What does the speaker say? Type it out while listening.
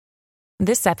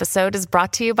This episode is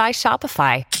brought to you by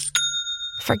Shopify.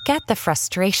 Forget the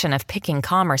frustration of picking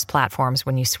commerce platforms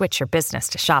when you switch your business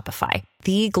to Shopify,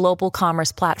 the global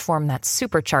commerce platform that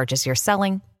supercharges your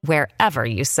selling wherever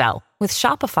you sell. With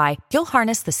Shopify, you'll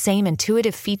harness the same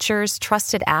intuitive features,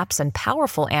 trusted apps, and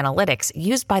powerful analytics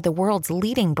used by the world's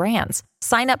leading brands.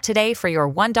 Sign up today for your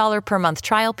 $1 per month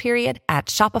trial period at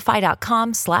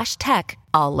shopify.com/tech,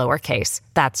 all lowercase.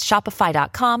 That's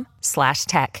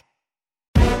shopify.com/tech.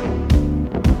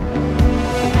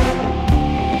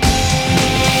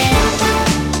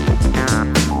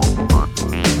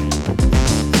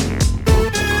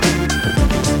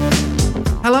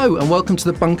 Hello and welcome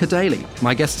to the Bunker Daily.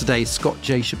 My guest today is Scott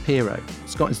J. Shapiro.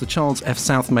 Scott is the Charles F.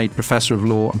 Southmaid Professor of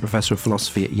Law and Professor of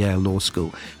Philosophy at Yale Law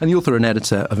School and the author and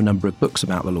editor of a number of books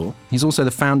about the law. He's also the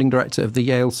founding director of the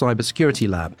Yale Cybersecurity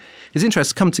Lab. His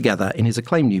interests come together in his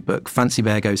acclaimed new book, Fancy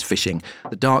Bear Goes Fishing,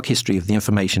 The Dark History of the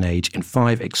Information Age in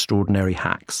 5 Extraordinary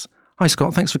Hacks. Hi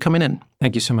Scott, thanks for coming in.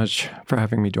 Thank you so much for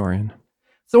having me, Dorian.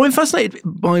 So I'm fascinated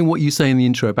by what you say in the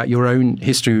intro about your own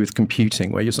history with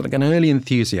computing, where you're sort of like an early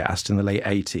enthusiast in the late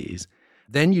 80s.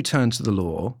 Then you turn to the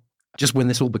law, just when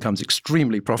this all becomes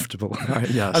extremely profitable.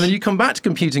 Yes. And then you come back to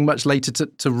computing much later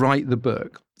to write the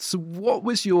book. So what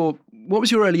was your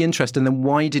early interest, and then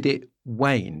why did it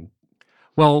wane?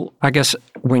 Well, I guess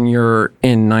when you're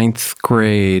in 9th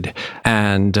grade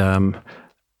and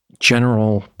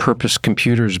general purpose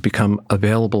computers become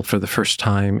available for the first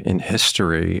time in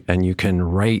history, and you can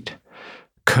write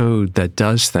code that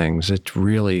does things, it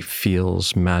really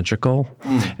feels magical.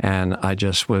 And I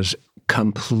just was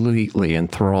completely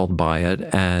enthralled by it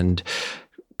and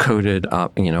coded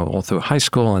up, all through high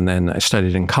school. And then I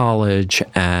studied in college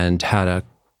and had a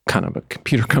kind of a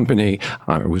computer company.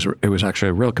 It was actually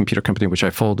a real computer company, which I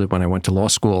folded when I went to law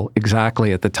school,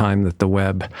 exactly at the time that the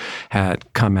web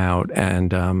had come out,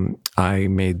 and I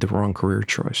made the wrong career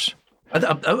choice.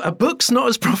 A book's not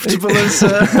as profitable as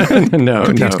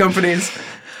computer companies.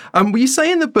 You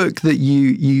say in the book that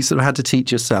you sort of had to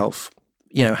teach yourself,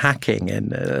 hacking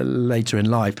and later in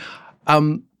life.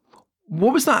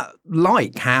 What was that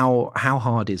like? How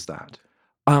hard is that?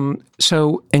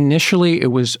 So initially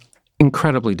it was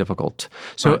incredibly difficult.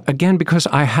 So again, because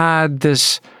I had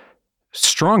this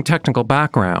strong technical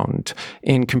background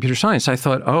in computer science, I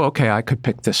thought, I could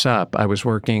pick this up. I was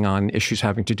working on issues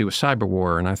having to do with cyber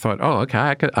war, and I thought,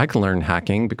 I could learn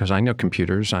hacking because I know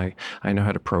computers. I know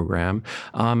how to program.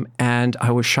 And I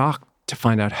was shocked to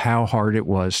find out how hard it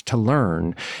was to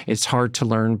learn. It's hard to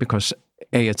learn because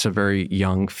A, it's a very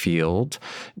young field.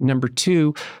 Number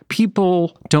two,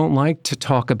 people don't like to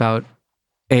talk about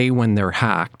when they're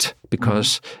hacked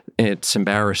because it's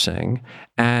embarrassing.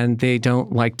 And they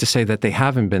don't like to say that they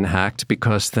haven't been hacked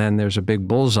because then there's a big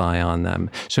bullseye on them.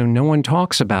 So no one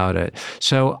talks about it.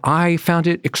 So I found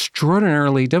it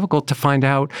extraordinarily difficult to find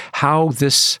out how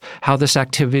this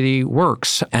activity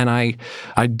works. And I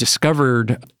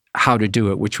discovered how to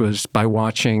do it, which was by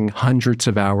watching hundreds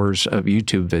of hours of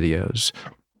YouTube videos.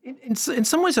 In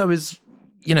some ways, there is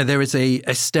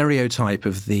a stereotype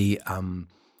of the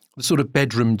sort of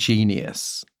bedroom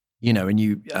genius, and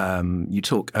you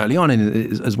talk early on,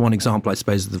 and as one example, I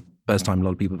suppose the first time a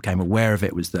lot of people became aware of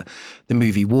it was the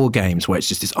movie War Games, where it's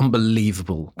just this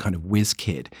unbelievable kind of whiz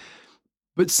kid.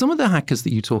 But some of the hackers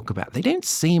that you talk about, they don't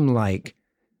seem like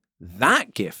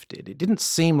that gifted. It didn't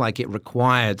seem like it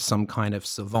required some kind of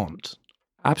savant.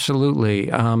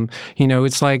 Absolutely.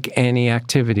 It's like any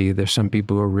activity. There's some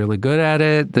people who are really good at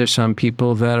it. There's some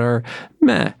people that are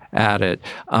meh at it.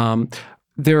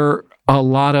 There are a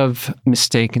lot of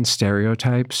mistaken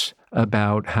stereotypes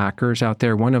about hackers out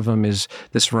there. One of them is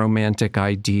this romantic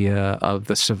idea of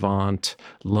the savant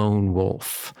lone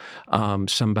wolf,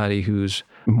 somebody who's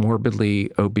morbidly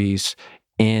obese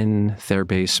in their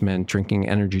basement drinking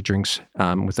energy drinks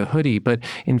with a hoodie. But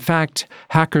in fact,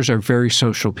 hackers are very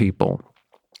social people.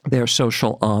 They're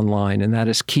social online, and that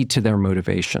is key to their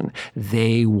motivation.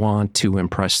 They want to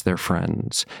impress their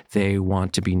friends. They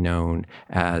want to be known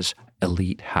as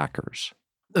elite hackers.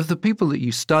 Of the people that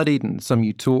you studied and some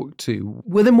you talked to,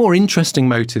 were there more interesting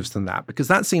motives than that? Because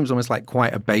that seems almost like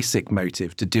quite a basic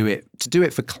motive to do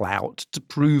it for clout, to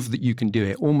prove that you can do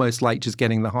it, almost like just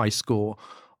getting the high score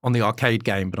on the arcade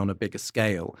game, but on a bigger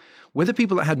scale. Were there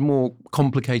people that had more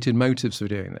complicated motives for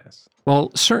doing this? Well,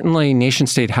 certainly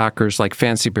nation-state hackers like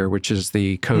Fancy Bear, which is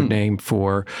the code name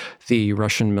for the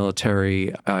Russian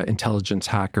military intelligence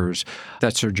hackers,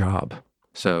 that's their job.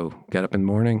 So get up in the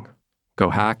morning,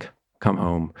 go hack, come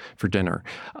home for dinner.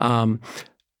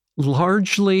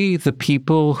 Largely the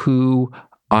people who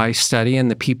I study and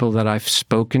the people that I've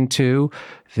spoken to,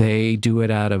 they do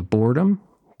it out of boredom.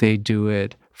 They do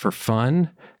it for fun.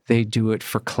 they do it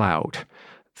for clout.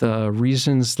 The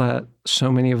reasons that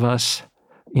so many of us,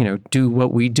 do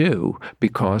what we do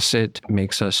because it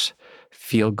makes us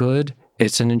feel good.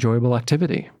 It's an enjoyable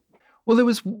activity. Well, there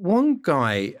was one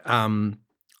guy,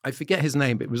 I forget his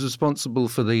name, but was responsible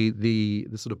for the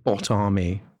sort of bot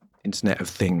army Internet of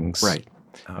Things. Right.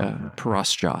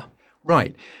 Parasja.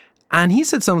 Right. And he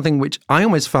said something which I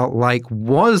almost felt like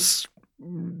was,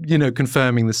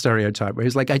 confirming the stereotype, where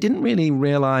he's like, I didn't really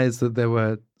realize that there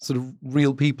were sort of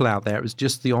real people out there. It was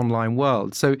just the online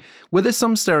world. So were there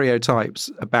some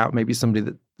stereotypes about maybe somebody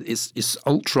that is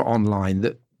ultra online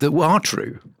that are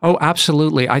true? Oh,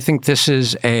 absolutely. I think this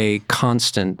is a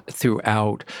constant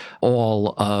throughout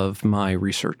all of my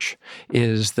research,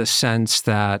 is the sense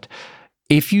that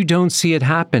if you don't see it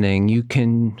happening, you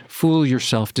can fool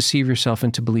yourself, deceive yourself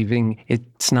into believing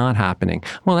it's not happening.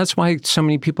 Well, that's why so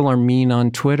many people are mean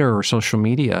on Twitter or social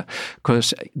media,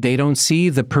 because they don't see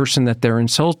the person that they're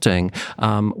insulting.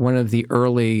 One of the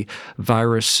early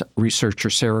virus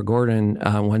researchers, Sarah Gordon,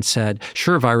 once said,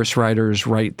 sure, virus writers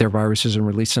write their viruses and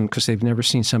release them because they've never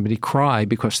seen somebody cry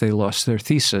because they lost their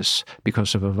thesis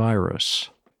because of a virus.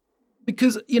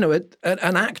 Because,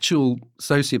 an actual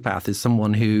sociopath is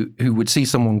someone who would see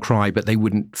someone cry, but they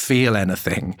wouldn't feel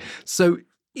anything. So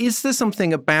is there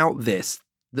something about this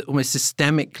that almost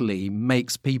systemically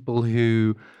makes people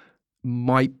who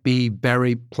might be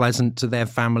very pleasant to their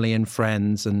family and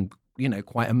friends and,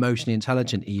 quite emotionally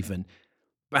intelligent even,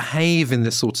 behave in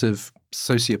this sort of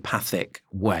sociopathic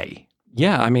way?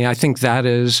 Yeah, I think that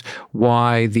is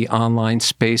why the online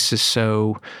space is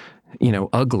so,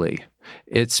 ugly.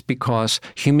 It's because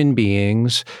human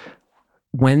beings,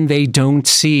 when they don't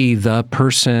see the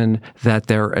person that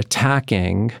they're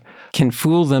attacking, can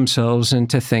fool themselves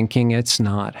into thinking it's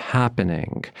not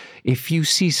happening. If you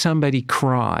see somebody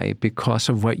cry because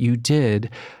of what you did,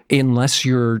 unless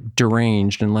you're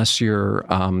deranged, unless you're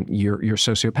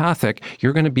sociopathic,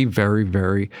 you're going to be very,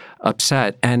 very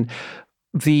upset. And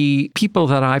the people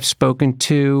that I've spoken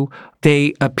to,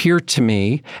 they appear to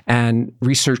me, and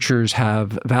researchers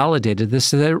have validated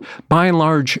this, they're by and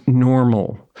large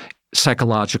normal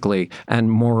psychologically and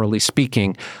morally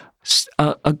speaking.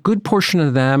 A good portion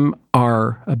of them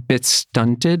are a bit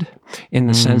stunted in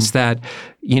the sense that,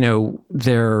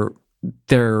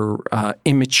 they're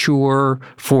immature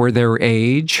for their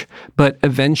age, but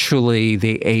eventually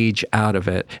they age out of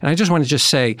it. And I just want to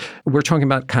say, we're talking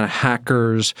about kind of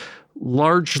hackers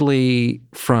largely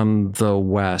from the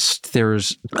West.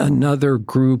 There's another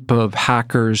group of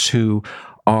hackers who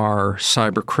are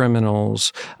cyber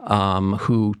criminals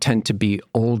who tend to be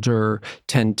older,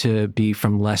 tend to be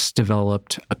from less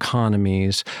developed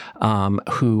economies,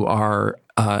 who are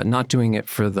not doing it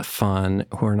for the fun,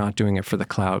 who are not doing it for the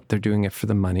clout. They're doing it for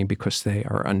the money because they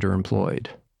are underemployed.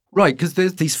 Right, because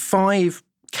there's these 5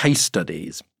 case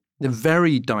studies. They're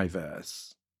very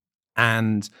diverse,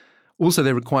 and also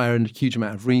they require a huge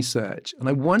amount of research. And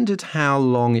I wondered how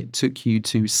long it took you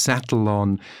to settle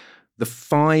on the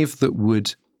 5 that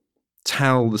would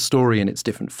tell the story in its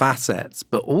different facets,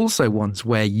 but also ones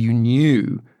where you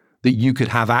knew that you could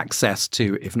have access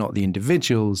to, if not the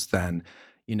individuals, then,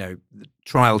 the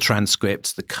trial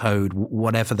transcripts, the code,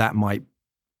 whatever that might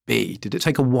be. Did it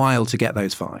take a while to get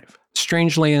those 5?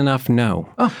 Strangely enough, no.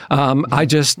 I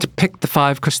just picked the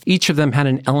 5 because each of them had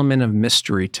an element of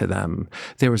mystery to them.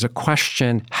 There was a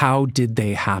question, how did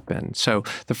they happen? So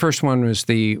the first one was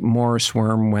the Morris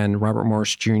worm, when Robert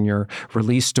Morris Jr.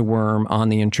 released a worm on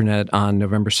the internet on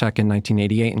November 2nd,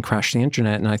 1988 and crashed the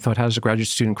internet. And I thought, how does a graduate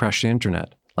student crash the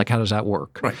internet? Like, how does that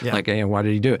work? Right, yeah. Like, why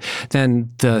did he do it?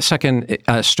 Then the second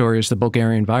story is the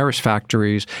Bulgarian virus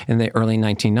factories in the early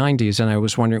 1990s. And I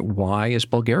was wondering, why is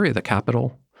Bulgaria the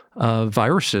capital of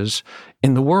viruses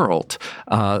in the world?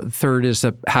 Third is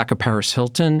the hack of Paris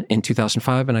Hilton in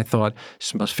 2005. And I thought,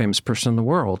 she's the most famous person in the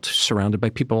world, surrounded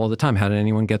by people all the time. How did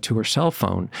anyone get to her cell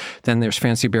phone? Then there's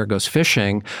Fancy Bear Goes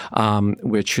Fishing,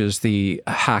 which is the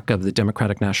hack of the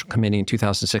Democratic National Committee in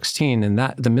 2016. And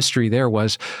that the mystery there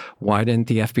was, why didn't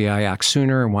the FBI act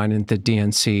sooner? And why didn't the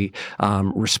DNC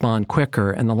respond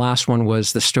quicker? And the last one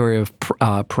was the story of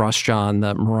Parasja and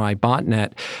the Mirai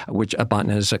botnet, which a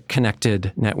botnet is a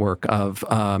connected network of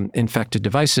infected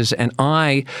devices. And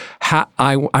I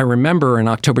remember in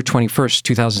October 21st,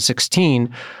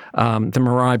 2016, the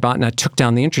Mirai botnet took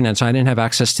down the internet. So I didn't have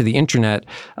access to the internet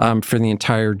for the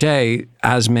entire day,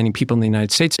 as many people in the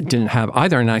United States didn't have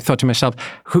either. And I thought to myself,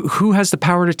 who has the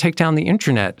power to take down the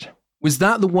internet? Was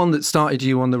that the one that started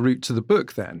you on the route to the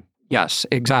book then? Yes,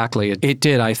 exactly. It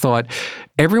did. I thought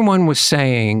everyone was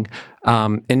saying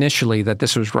initially that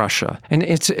this was Russia. And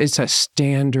it's a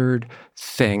standard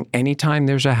thing. Anytime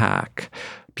there's a hack,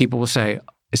 people will say,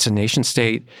 it's a nation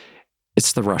state.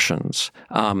 It's the Russians.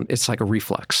 It's like a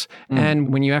reflex.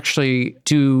 And when you actually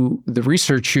do the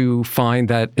research, you find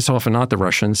that it's often not the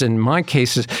Russians. In my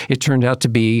cases, it turned out to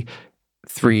be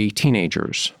 3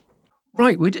 teenagers.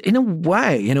 Right. In a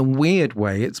way, in a weird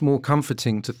way, it's more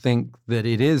comforting to think that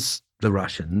it is the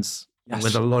Russians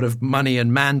with a lot of money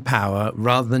and manpower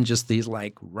rather than just these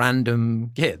like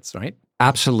random kids, right?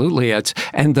 Absolutely.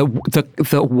 And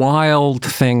the wild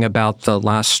thing about the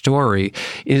last story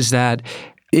is that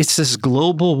it's this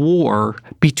global war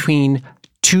between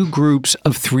 2 groups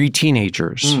of 3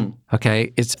 teenagers.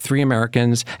 Okay, it's 3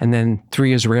 Americans and then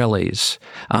 3 Israelis.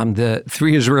 The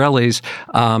 3 Israelis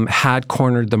had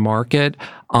cornered the market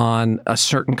on a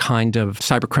certain kind of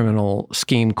cybercriminal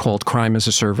scheme called crime as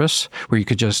a service, where you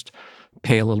could just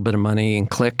pay a little bit of money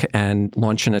and click and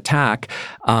launch an attack.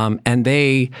 And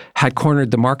they had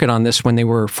cornered the market on this when they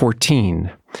were 14.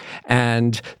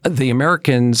 And the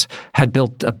Americans had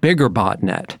built a bigger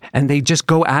botnet, and they just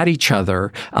go at each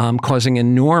other, causing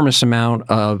enormous amount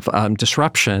of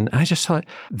disruption. I just thought,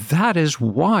 that is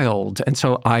wild. And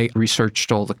so I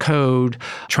researched all the code,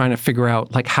 trying to figure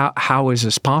out, like, how is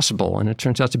this possible? And it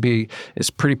turns out to be, it's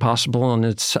pretty possible, and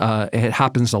it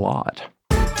happens a lot.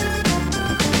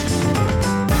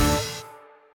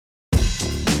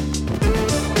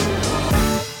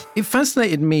 It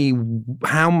fascinated me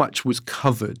how much was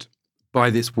covered by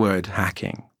this word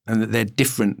hacking, and that they're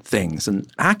different things. And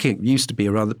hacking used to be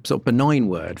a rather sort of benign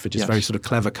word for just very sort of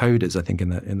clever coders, I think, in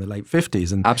the late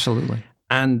 50s. And absolutely.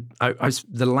 And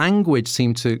the language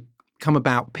seemed to come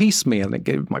about piecemeal.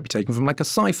 It might be taken from like a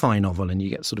sci-fi novel, and you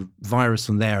get sort of virus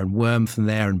from there and worm from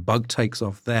there and bug takes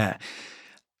off there.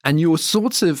 And you're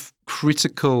sort of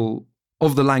critical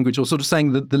of the language, or sort of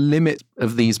saying that the limit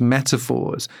of these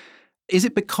metaphors. Is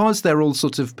it because they're all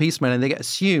sort of piecemeal and they get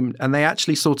assumed, and they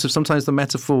actually sort of, sometimes the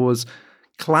metaphors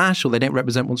clash or they don't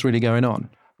represent what's really going on?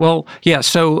 Well, yeah,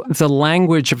 so the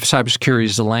language of cybersecurity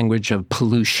is the language of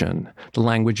pollution, the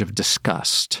language of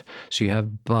disgust. So you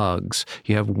have bugs,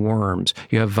 you have worms,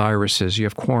 you have viruses, you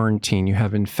have quarantine, you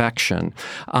have infection.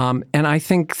 And I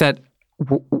think that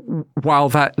while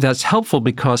that's helpful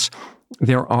because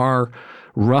there are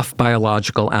rough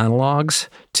biological analogs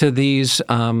to these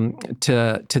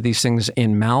to these things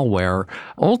in malware.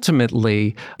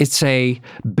 Ultimately, it's a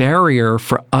barrier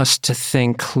for us to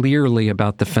think clearly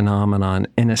about the phenomenon,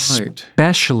 and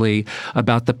especially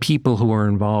about the people who are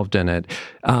involved in it.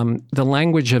 The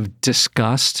language of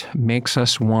disgust makes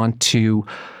us want to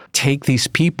take these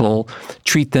people,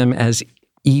 treat them as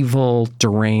evil,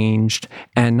 deranged,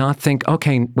 and not think,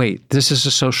 okay, wait, this is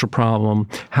a social problem.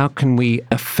 How can we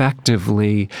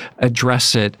effectively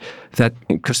address it? That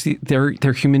because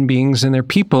they're human beings and they're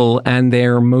people, and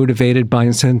they're motivated by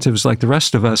incentives like the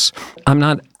rest of us. I'm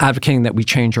not advocating that we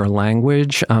change our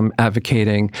language. I'm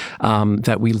advocating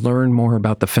that we learn more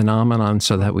about the phenomenon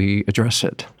so that we address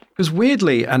it. Because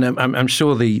weirdly, and I'm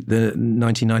sure the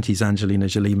 1990s Angelina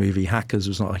Jolie movie Hackers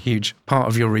was not a huge part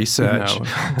of your research. No.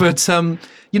 But,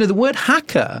 the word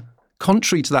hacker,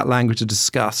 contrary to that language of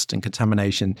disgust and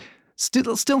contamination,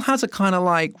 still has a kind of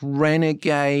like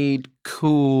renegade,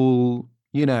 cool,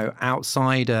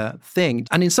 outsider thing.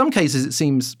 And in some cases, it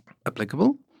seems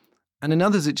applicable. And in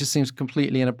others, it just seems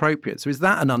completely inappropriate. So is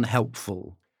that an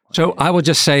unhelpful? So I will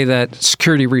just say that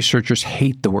security researchers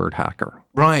hate the word hacker.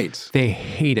 Right. They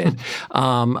hate it,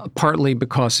 partly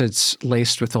because it's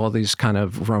laced with all these kind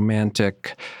of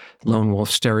romantic lone wolf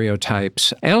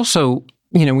stereotypes. And also,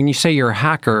 when you say you're a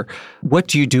hacker, what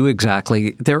do you do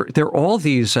exactly? There are all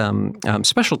these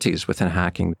specialties within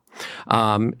hacking.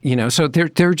 So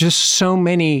there are just so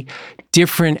many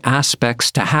different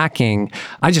aspects to hacking.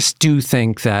 I just do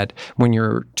think that when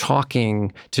you're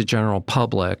talking to general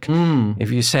public,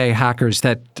 if you say hackers,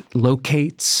 that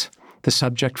locates the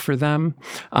subject for them.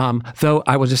 Though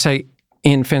I will just say,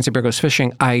 in Fancy Bear Goes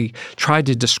Fishing, I tried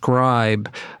to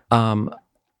describe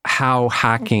how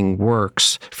hacking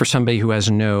works for somebody who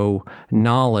has no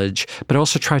knowledge, but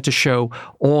also tried to show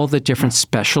all the different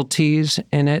specialties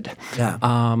in it.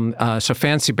 Yeah. So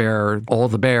Fancy Bear, all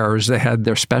the bears, they had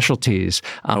their specialties,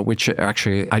 which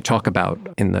actually I talk about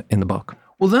in the book.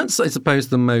 Well, that's, I suppose,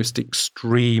 the most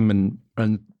extreme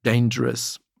and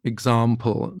dangerous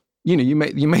example. You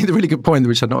made the really good point,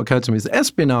 which had not occurred to me, is that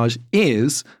espionage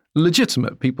is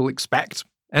legitimate. People expect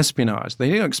espionage. They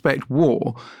don't expect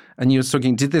war. And you're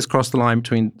talking, did this cross the line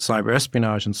between cyber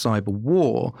espionage and cyber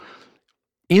war?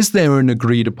 Is there an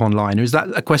agreed upon line, or is that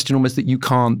a question almost that you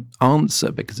can't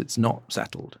answer because it's not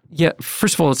settled? Yeah,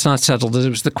 first of all, it's not settled. It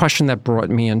was the question that brought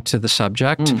me into the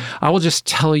subject. I will just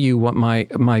tell you what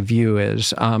my view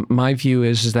is. My view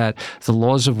is that the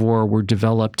laws of war were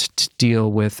developed to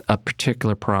deal with a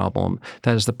particular problem.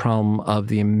 That is the problem of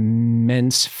the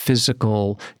immense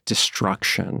physical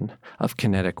destruction of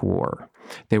kinetic war.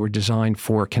 They were designed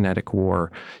for kinetic war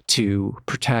to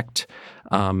protect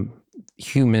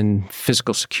human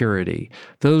physical security.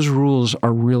 Those rules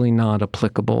are really not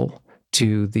applicable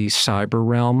to the cyber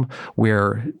realm,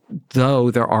 where though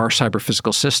there are cyber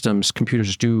physical systems,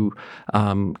 computers do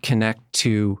connect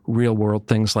to real world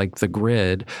things like the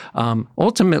grid.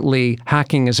 Ultimately,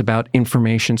 hacking is about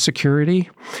information security.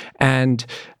 And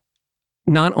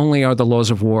not only are the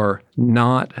laws of war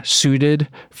not suited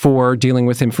for dealing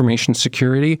with information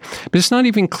security, but it's not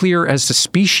even clear as a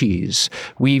species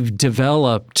we've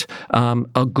developed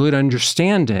a good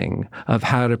understanding of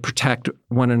how to protect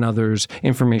one another's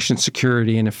information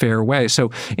security in a fair way. So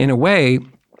in a way,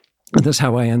 this is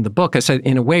how I end the book. I said,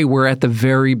 in a way, we're at the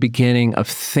very beginning of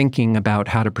thinking about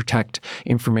how to protect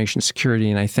information security.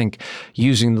 And I think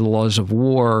using the laws of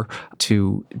war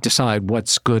to decide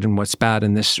what's good and what's bad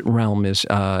in this realm is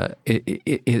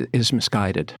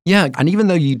misguided. Yeah. And even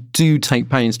though you do take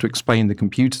pains to explain the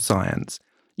computer science,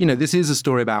 this is a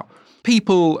story about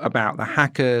people, about the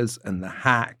hackers and the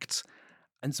hacked.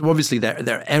 And so obviously there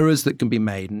are errors that can be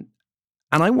made.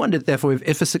 And I wondered, therefore,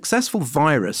 if a successful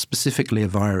virus, specifically a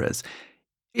virus,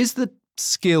 is the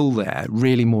skill there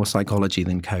really more psychology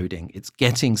than coding? It's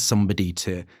getting somebody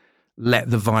to let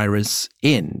the virus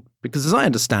in. Because as I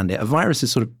understand it, a virus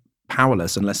is sort of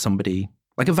powerless unless somebody,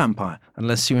 like a vampire,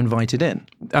 unless you invite it in.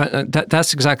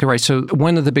 That's exactly right. So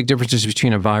one of the big differences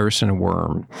between a virus and a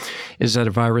worm is that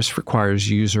a virus requires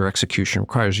user execution,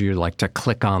 requires you to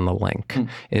click on the link.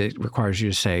 It requires you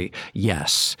to say,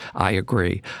 yes, I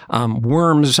agree.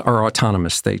 Worms are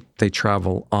autonomous. They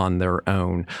travel on their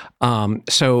own.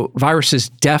 So viruses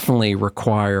definitely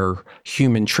require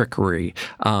human trickery.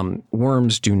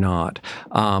 Worms do not.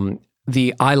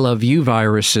 The I Love You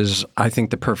virus is, I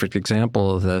think, the perfect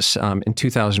example of this. In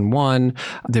 2001,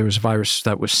 there was a virus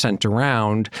that was sent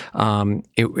around.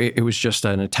 It was just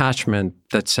an attachment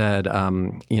that said,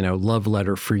 love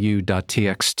letter for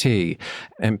you.txt.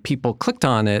 And people clicked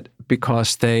on it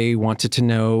because they wanted to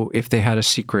know if they had a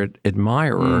secret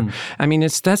admirer. I mean,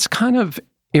 that's kind of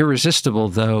irresistible,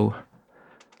 though.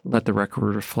 Let the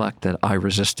record reflect that I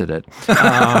resisted it.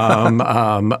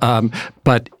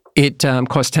 But it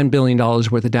caused $10 billion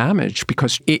worth of damage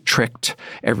because it tricked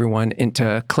everyone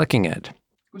into clicking it. It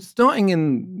was starting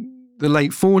in the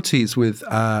late 40s with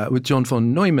John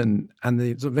von Neumann and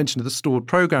the invention of the stored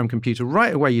program computer.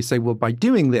 Right away, you say, well, by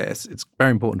doing this, it's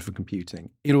very important for computing.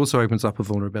 It also opens up a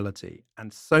vulnerability.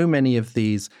 And so many of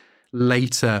these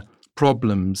later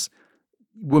problems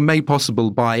were made possible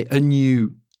by a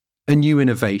new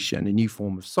innovation, a new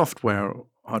form of software or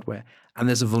hardware, and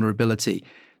there's a vulnerability.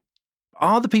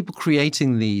 Are the people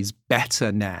creating these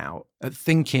better now at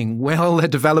thinking, well, they're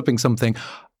developing something,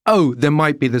 oh, there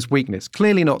might be this weakness?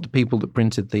 Clearly not the people that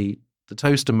printed the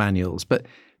toaster manuals, but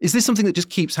is this something that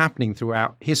just keeps happening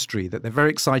throughout history, that they're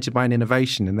very excited by an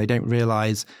innovation and they don't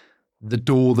realize the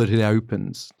door that it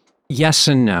opens? Yes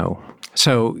and no.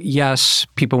 So yes,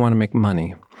 people want to make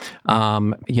money.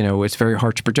 It's very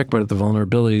hard to predict what the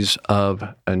vulnerabilities of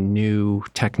a new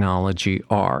technology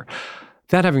are.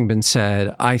 That having been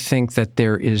said, I think that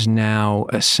there is now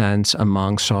a sense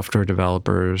among software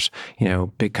developers,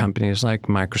 big companies like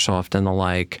Microsoft and the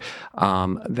like,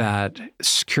 that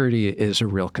security is a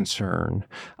real concern.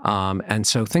 And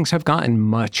so things have gotten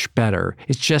much better.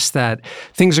 It's just that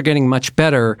things are getting much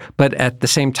better, but at the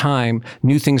same time,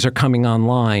 new things are coming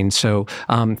online. So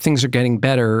things are getting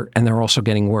better and they're also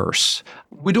getting worse.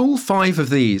 Would all 5 of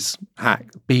these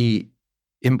be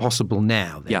impossible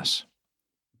now, then? Yes.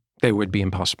 They would be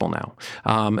impossible now.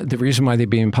 The reason why they'd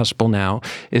be impossible now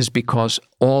is because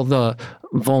all the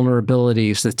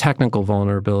vulnerabilities, the technical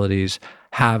vulnerabilities,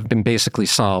 have been basically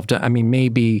solved. I mean,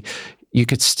 maybe you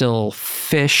could still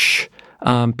phish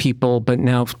people, but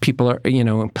now people are,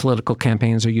 political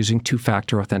campaigns are using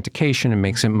 2-factor authentication and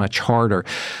makes it much harder.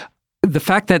 The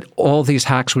fact that all these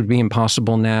hacks would be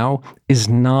impossible now is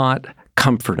not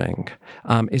comforting.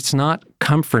 It's not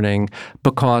comforting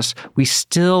because we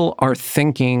still are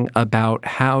thinking about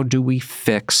how do we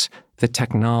fix the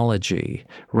technology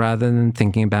rather than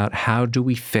thinking about how do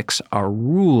we fix our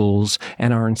rules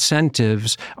and our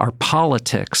incentives, our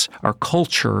politics, our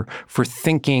culture for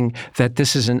thinking that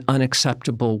this is an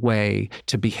unacceptable way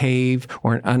to behave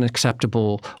or an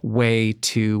unacceptable way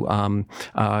to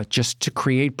just to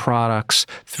create products,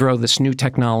 throw this new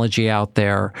technology out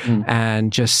there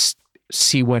and just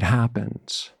see what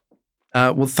happens.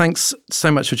 Well, thanks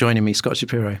so much for joining me, Scott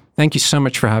Shapiro. Thank you so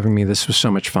much for having me. This was so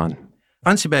much fun.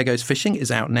 Fancy Bear Goes Fishing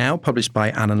is out now, published by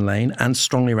Alan Lane, and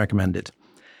strongly recommended.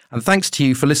 And thanks to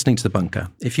you for listening to The Bunker.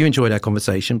 If you enjoyed our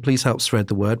conversation, please help spread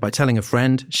the word by telling a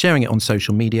friend, sharing it on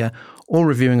social media, or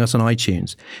reviewing us on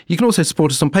iTunes. You can also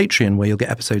support us on Patreon, where you'll get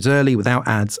episodes early, without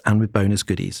ads, and with bonus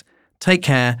goodies. Take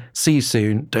care. See you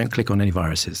soon. Don't click on any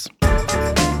viruses.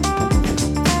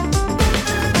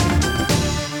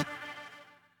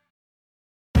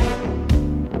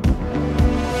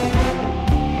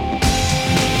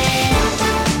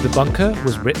 The Bunker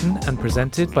was written and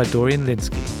presented by Dorian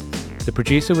Linsky. The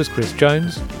producer was Chris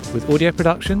Jones, with audio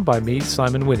production by me,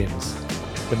 Simon Williams.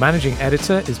 The managing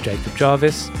editor is Jacob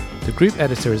Jarvis. The group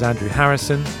editor is Andrew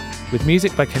Harrison. With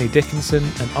music by Kenny Dickinson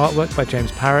and artwork by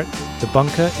James Parrott, The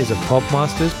Bunker is a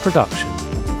Podmasters production.